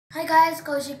guys,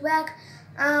 Kaushik back.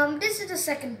 This is the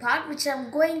second part which I'm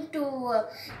going to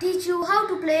teach you how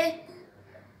to play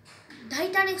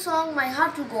Titanic song My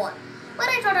Heart Will Go On. But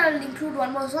I thought I'll include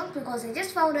one more song because I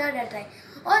just found out that I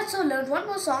also learned one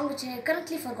more song which I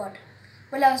currently forgot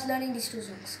while I was learning these two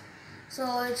songs.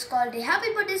 So it's called a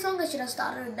Happy Birthday song. I should have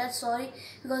started with that, sorry,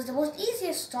 because it's the most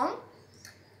easiest song.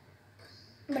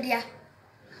 But yeah.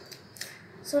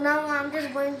 So now I'm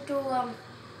just going to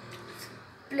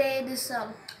play this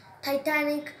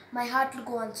Titanic My Heart Will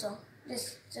Go On song.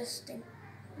 Just think.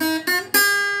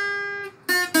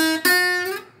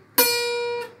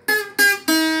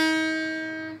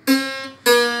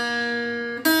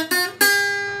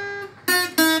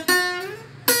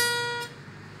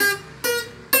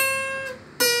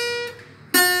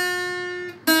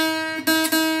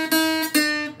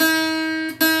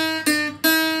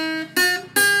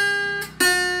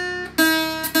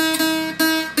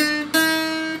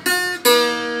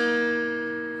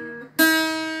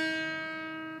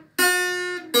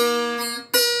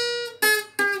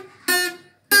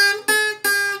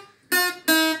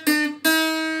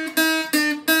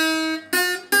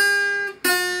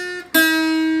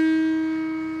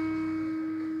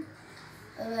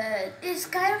 It's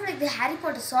kind of like the Harry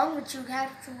Potter song which you have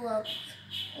to,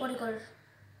 what do you call it?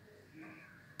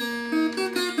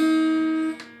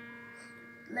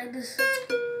 Like this.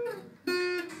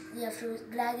 You have to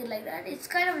drag it like that. It's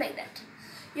kind of like that.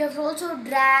 You have to also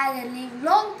drag and leave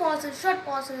long pauses, short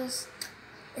pauses.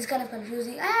 It's kind of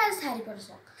confusing as Harry Potter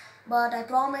song. But I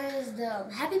promise the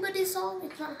Happy Birthday song,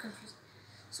 it's not confusing.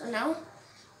 So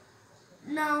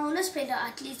now let's play the,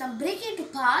 at least I'm breaking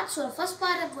into parts. So the first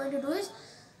part I'm going to do is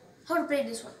how to play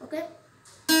this one, okay?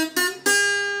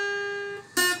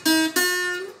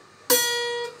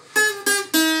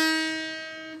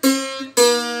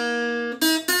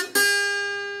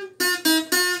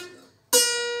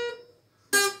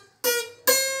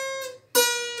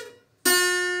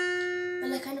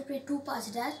 Well, I kind of play two parts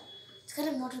of that. It's kind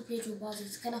of not to play two parts,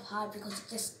 it's kind of hard because you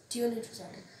just tune it to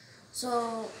something.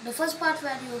 So the first part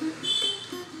where you,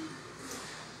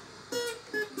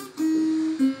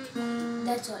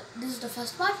 that's all. This is the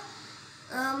first part.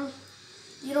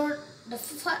 You know, the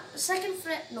second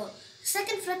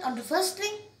fret on the first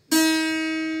string.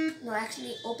 No,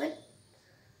 actually open.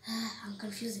 I'm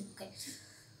confusing. Okay,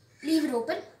 leave it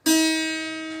open.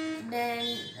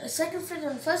 Then second fret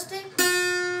on the first string.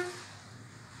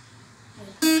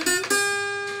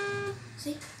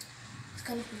 See, it's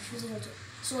kind of confusing also.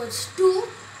 So it's 2,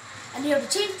 and you have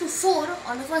to change to 4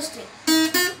 on the first string.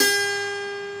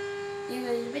 Give it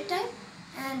a little bit time.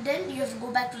 And then you have to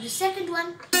go back to the second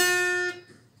one.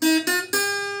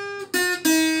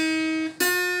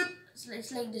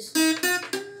 It's like this.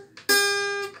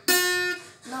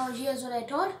 Now here's what I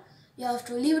taught. You have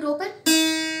to leave it open.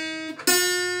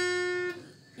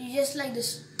 You just like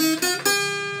this.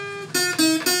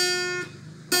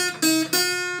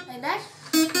 Like that.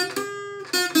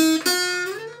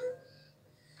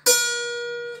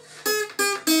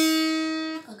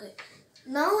 Okay.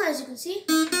 Now as you can see,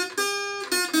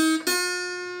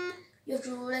 you have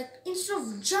to, like, instead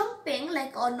of jumping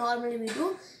like or normally we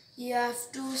do, you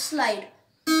have to slide.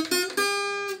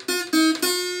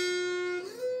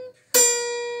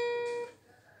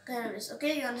 Kind of this,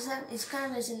 okay? You understand? It's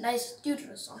kind of a nice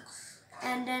tutorial song.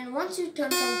 And then once you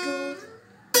turn from 2,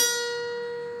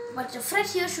 but the fret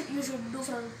here you should do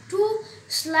from 2,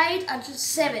 slide until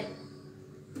 7.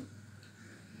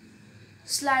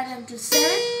 Slide until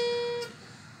 7.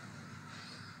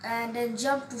 And then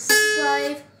jump to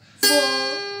 5, 4,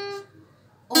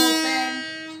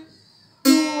 open,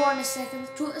 2 on the second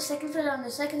fret on the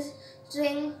second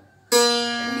string,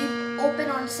 leave open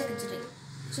on the second string.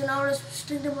 So now let's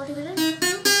string them all together.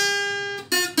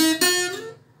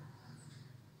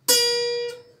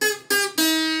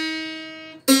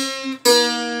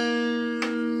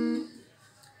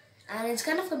 And it's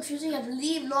kind of confusing. You have to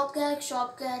leave long gaps,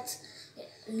 short gaps,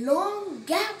 long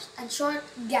gaps and short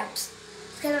gaps.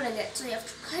 Kind of like that, so you have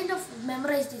to kind of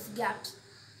memorize these gaps.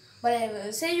 But I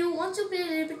will say you, once you play a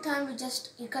little bit time,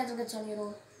 you kind of get on your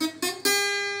own.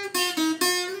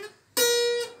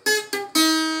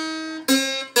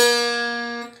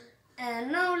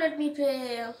 And now let me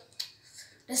play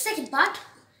the second part.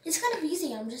 It's kind of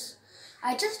easy.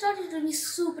 I just thought it would be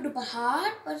super duper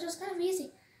hard, but it was kind of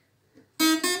easy.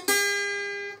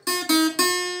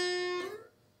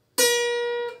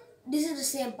 This is the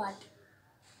same part.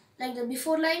 Like the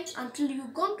before line until you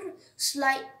go to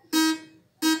slide.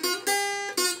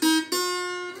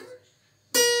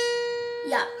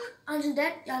 Yeah,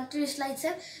 until you slide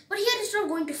 7. But here instead of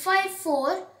going to 5,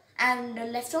 4 and the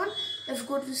left one, you have to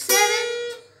go to 7,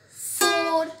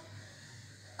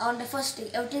 on the first string.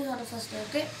 Everything is on the first string,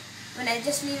 okay? When I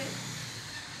just leave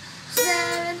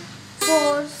 7,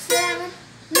 4, 7,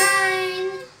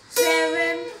 9,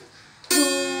 7,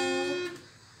 2.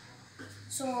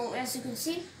 So as you can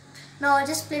see, now I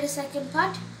just play the second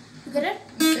part. You get it?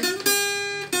 Okay.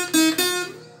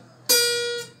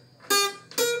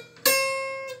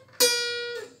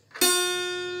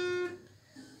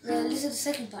 This is the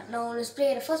second part. Now let's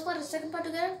play the first part and the second part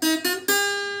together. Okay.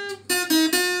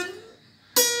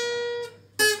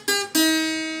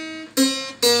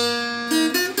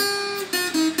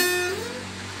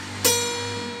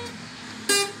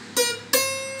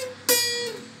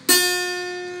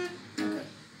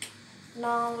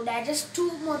 Now there are just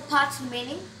 2 more parts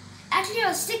remaining. Actually there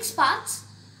are 6 parts.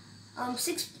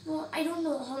 6 more, I don't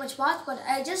know how much parts, but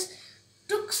I just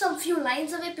took some few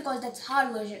lines of it because that's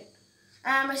hard version.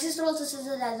 And my sister also says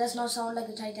that does not sound like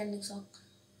a Titanic song.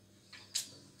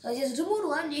 So I just removed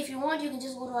one. If you want, you can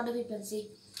just go to other people and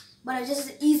see. But I just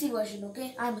the easy version,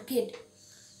 okay? I'm a kid.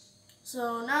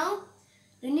 So now,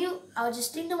 I'll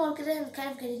just string them all together and kind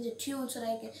of get into tune so that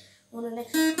I can go to the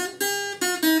next.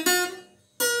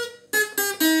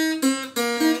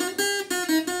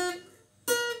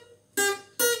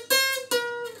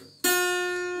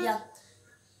 Yeah.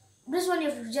 This one you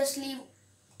have to just leave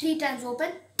 3 times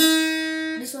open.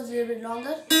 This one's a little bit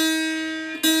longer.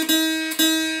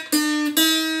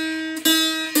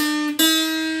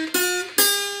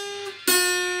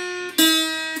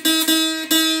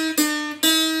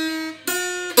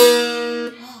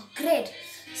 Oh, great.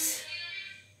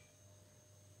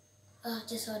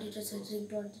 Just sorry, just a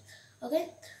ringtone. Okay,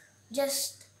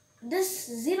 just this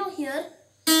 0 here.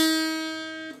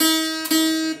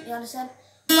 You understand?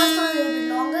 First one a little bit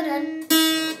longer and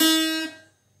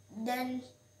then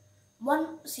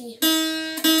 1, see,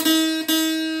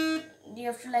 you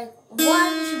have to like 1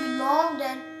 should be long,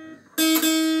 then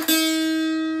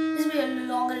this will be a little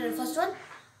longer than the first one.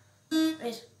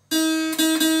 Wait.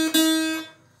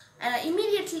 And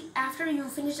immediately after you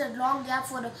finish that long gap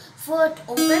for the 4th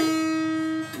open,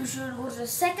 you should go to the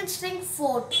 2nd string,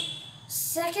 4th,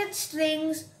 2nd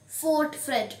strings, 4th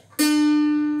fret,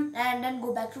 and then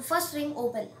go back to 1st string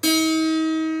open.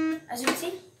 As you can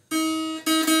see.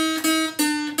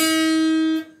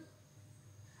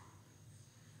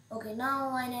 Okay, now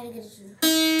I need to get it through.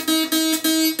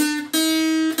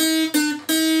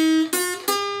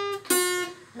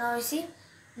 Now you see.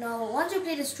 Now once you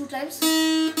play this 2 times.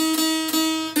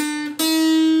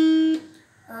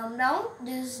 Now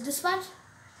this part.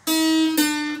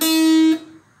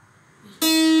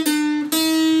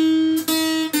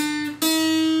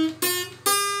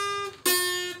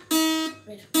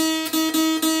 Wait.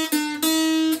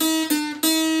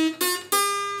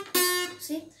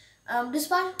 See, this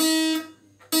part.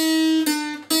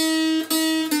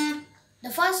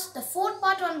 The 4th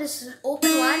part on this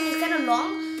open one is kind of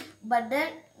long, but then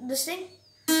this thing,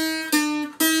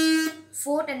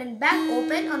 4th and then back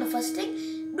open on the 1st string.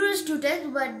 Do this 2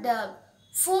 times, but the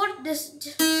 4th, this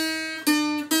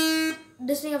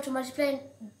thing you have to multiply and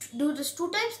do this 2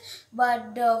 times.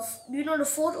 But do you know the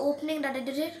 4th opening that I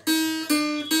did here?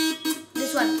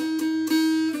 This one.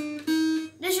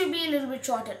 This should be a little bit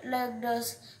shorter, like the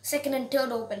 2nd and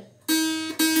 3rd open.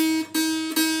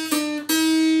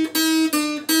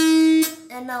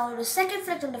 And now the 2nd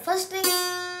fret on the 1st string,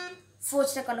 4th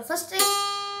string on the 1st string,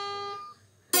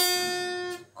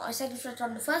 or 2nd fret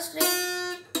on the 1st string.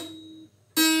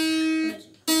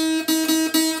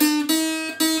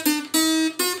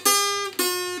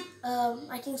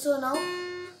 I think so now.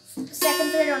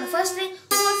 2nd fret on the 1st string,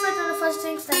 4th fret on the 1st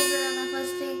string, 2nd fret on the 1st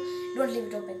string. Don't leave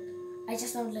it open. I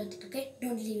just now learned it, okay?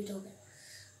 Don't leave it open.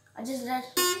 I just read.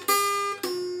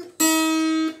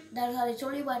 That's what I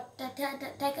told you, but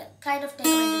kind of take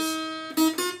away this.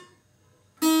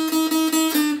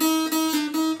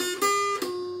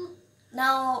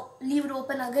 Now leave it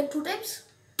open again 2 times,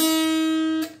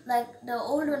 like the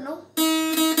old one, no?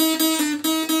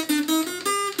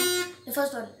 The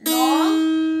first one,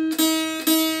 long.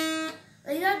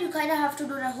 Like that, you kind of have to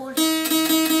do the whole.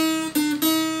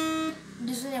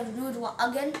 This one you have to do it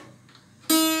again.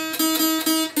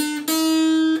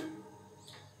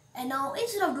 And now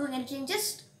instead of doing anything,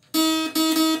 just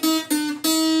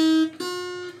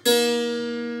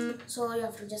so you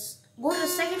have to just go to the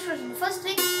 2nd fret on the 1st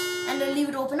string and then leave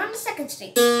it open on the 2nd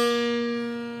string.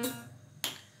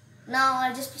 Now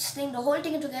I'll just string the whole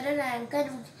thing together and kind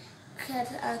of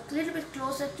get a little bit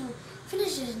closer to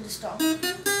finish it in the song.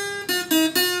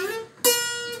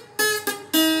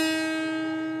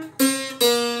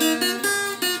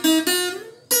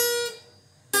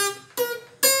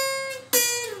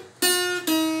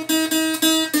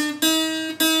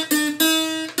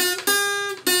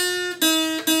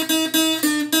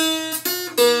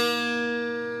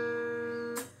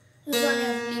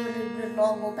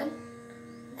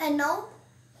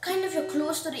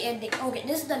 be ending. Okay,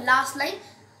 this is the last line.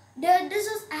 This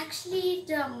is actually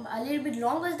a little bit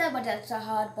longer than that, but that's a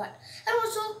hard part. And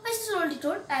also, my sister already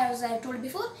told, as I told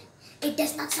before, it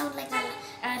does not sound like a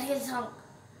real song.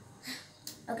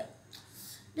 Okay,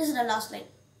 this is the last line.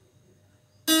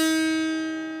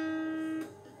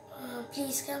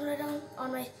 Please camera down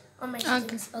on my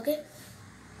settings. Okay.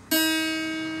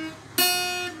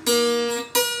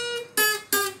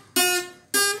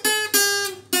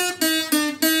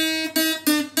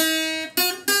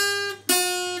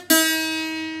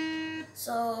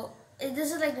 So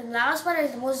this is like the last part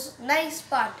is the most nice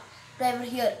part to ever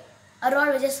hear.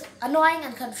 Otherwise, just annoying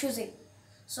and confusing.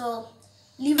 So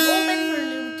leave it open for a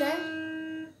little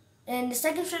time. And the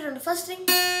second fret on the first string.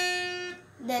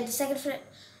 Then the second fret,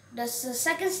 the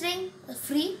second string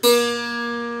free.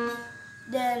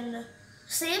 Then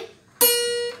same,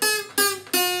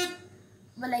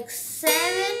 but like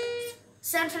seven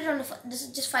fret on the. This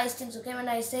is just 5 strings. Okay, when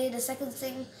I say the second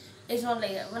string, it's not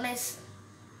like that. When I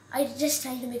just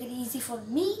trying to make it easy for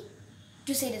me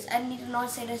to say this. I need to not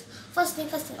say this first thing,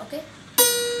 okay?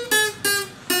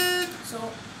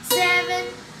 So 7,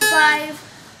 5,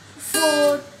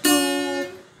 4, 2,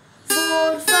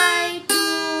 4, 5,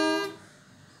 2,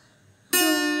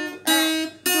 2,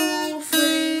 and 2,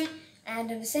 3, and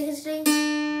then the second string,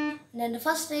 and then the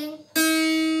first string,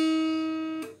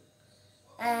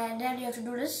 and then you have to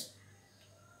do this.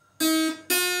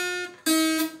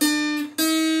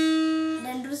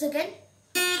 This again,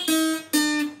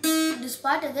 this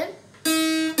part again,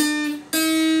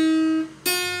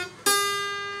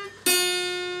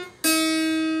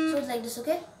 so it's like this,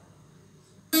 okay?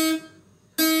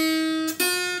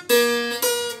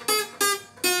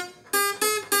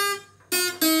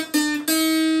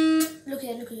 Look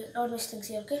here, all those things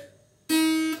here, okay?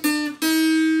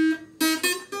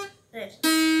 Right.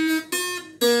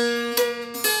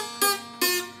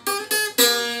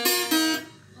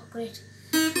 Oh, great.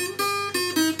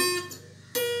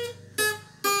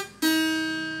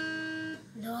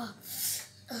 No.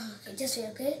 Okay, just wait,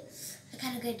 okay? I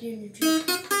can't get you in the dream.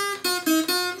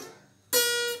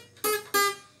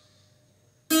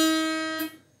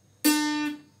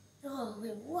 Oh,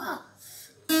 wait, wow.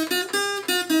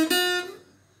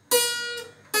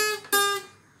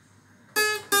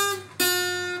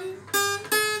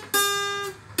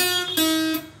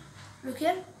 Look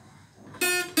here.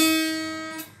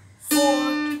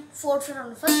 Fourth fret on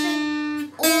the first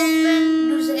string. Open.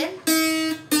 Do this again.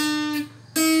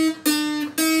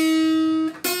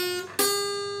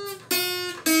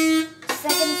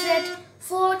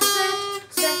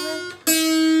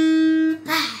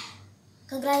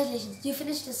 Congratulations, you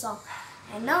finished the song.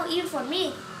 And now even for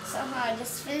me, somehow I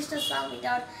just finished the song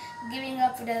without giving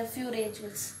up with a few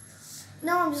rituals.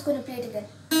 Now I'm just going to play it again.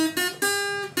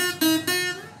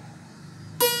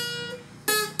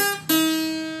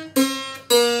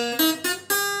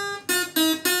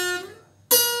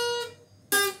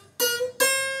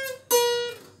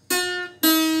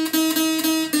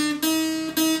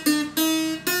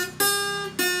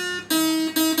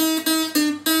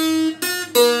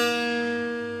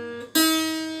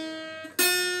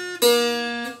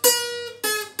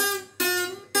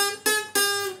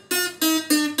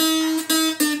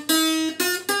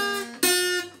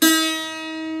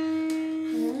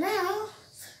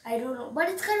 I don't know, but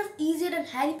it's kind of easier than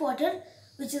Harry Potter,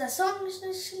 which is a song which is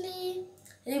actually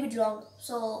a little bit long.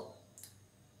 So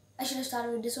I should have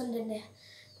started with this one, then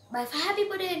my happy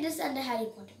birthday and this and the Harry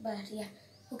Potter. But yeah,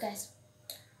 who cares?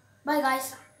 Bye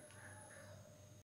guys.